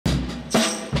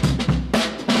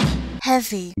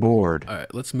heavy, bored. All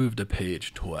right, let's move to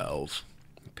page 12.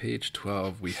 Page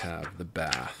 12, we have The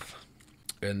Bath.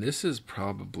 And this is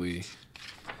probably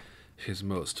his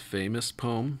most famous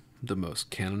poem, the most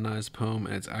canonized poem,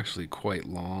 and it's actually quite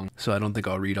long. So I don't think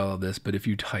I'll read all of this, but if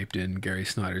you typed in Gary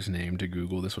Snyder's name to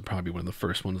Google, this would probably be one of the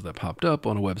first ones that popped up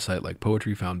on a website like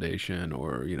Poetry Foundation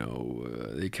or,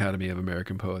 the Academy of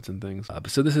American Poets and things.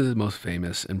 So this is his most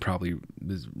famous and probably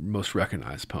his most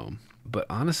recognized poem. But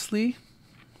honestly,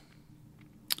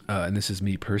 and this is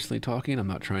me personally talking, I'm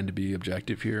not trying to be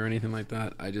objective here or anything like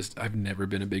that. I've never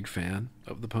been a big fan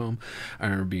of the poem. I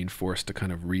remember being forced to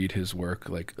kind of read his work,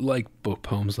 like book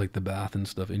poems like The Bath and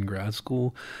stuff in grad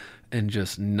school, and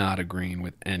just not agreeing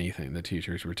with anything the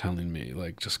teachers were telling me,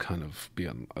 like just kind of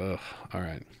being, ugh, all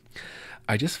right.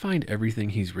 I just find everything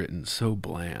he's written so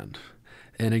bland.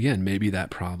 And again, maybe that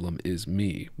problem is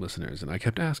me, listeners, and I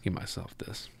kept asking myself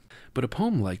this. But a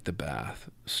poem like The Bath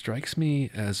strikes me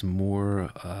as more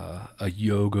a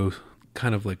yoga,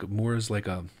 kind of like more as like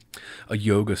a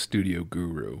yoga studio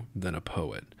guru than a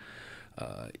poet.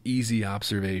 Easy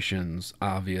observations,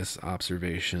 obvious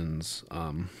observations,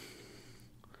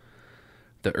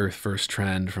 the Earth First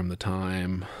trend from the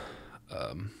time.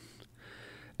 And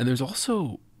there's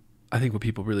also, I think what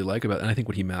people really like about it, and I think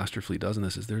what he masterfully does in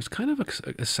this, is there's kind of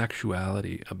a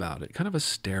sexuality about it, kind of a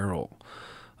sterile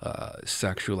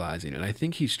sexualizing. And I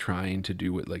think he's trying to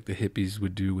do what like the hippies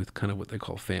would do with kind of what they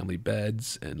call family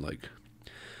beds and like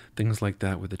things like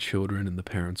that, where the children and the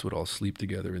parents would all sleep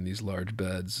together in these large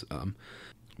beds.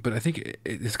 But I think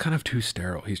it's kind of too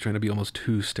sterile. He's trying to be almost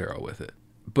too sterile with it.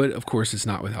 But of course, it's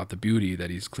not without the beauty that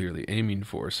he's clearly aiming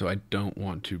for. So I don't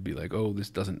want to be like, oh, this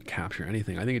doesn't capture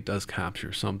anything. I think it does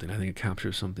capture something. I think it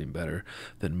captures something better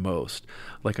than most.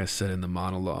 Like I said in the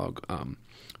monologue,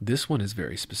 this one is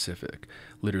very specific.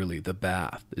 Literally, The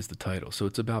Bath is the title. So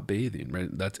it's about bathing, right?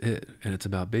 That's it. And it's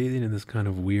about bathing in this kind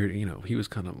of weird, he was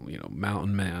kind of,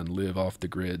 mountain man, live off the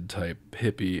grid type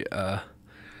hippie.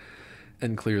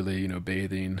 And clearly,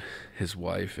 bathing his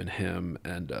wife and him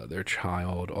and their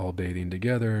child all bathing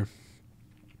together.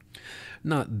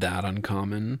 Not that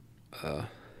uncommon.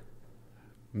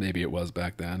 Maybe it was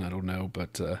back then, I don't know.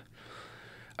 But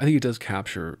I think it does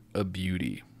capture a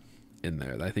beauty in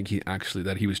there that I think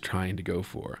that he was trying to go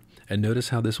for. And notice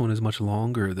how this one is much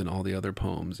longer than all the other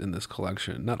poems in this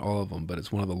collection. Not all of them, but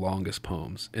it's one of the longest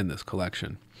poems in this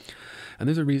collection. And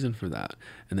there's a reason for that.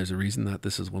 And there's a reason that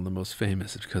this is one of the most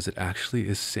famous. It's because it actually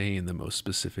is saying the most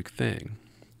specific thing.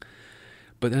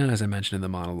 But then, as I mentioned in the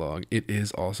monologue, it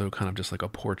is also kind of just like a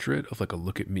portrait of like a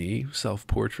look at me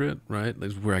self-portrait, right?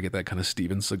 Like where I get that kind of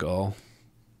Steven Seagal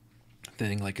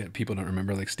thing. Like people don't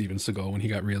remember like Steven Seagal when he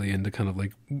got really into kind of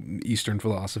like Eastern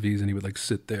philosophies, and he would like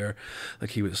sit there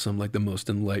like he was like the most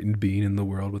enlightened being in the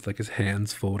world with like his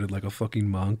hands folded like a fucking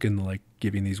monk, and like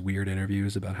giving these weird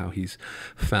interviews about how he's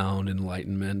found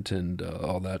enlightenment and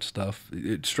all that stuff.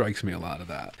 It strikes me a lot of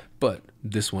that. But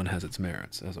this one has its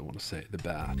merits, as I want to say. The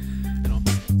Bath.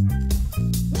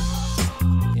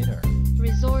 Inner.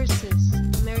 resources,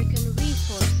 American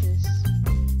resources.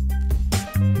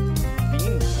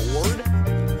 Being bored?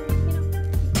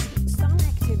 Some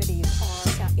activities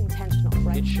are intentional,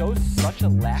 right? It shows such a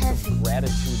lack of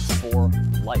gratitude for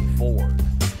life. Bored.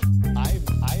 I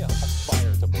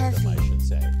aspire to boredom, I should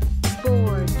say.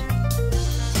 Bored.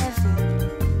 Heavy.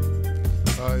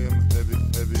 I am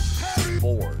heavy.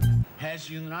 Bored. Has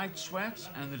you the night sweats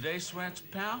and the day sweats,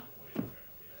 pal?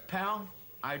 Pal,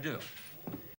 I do.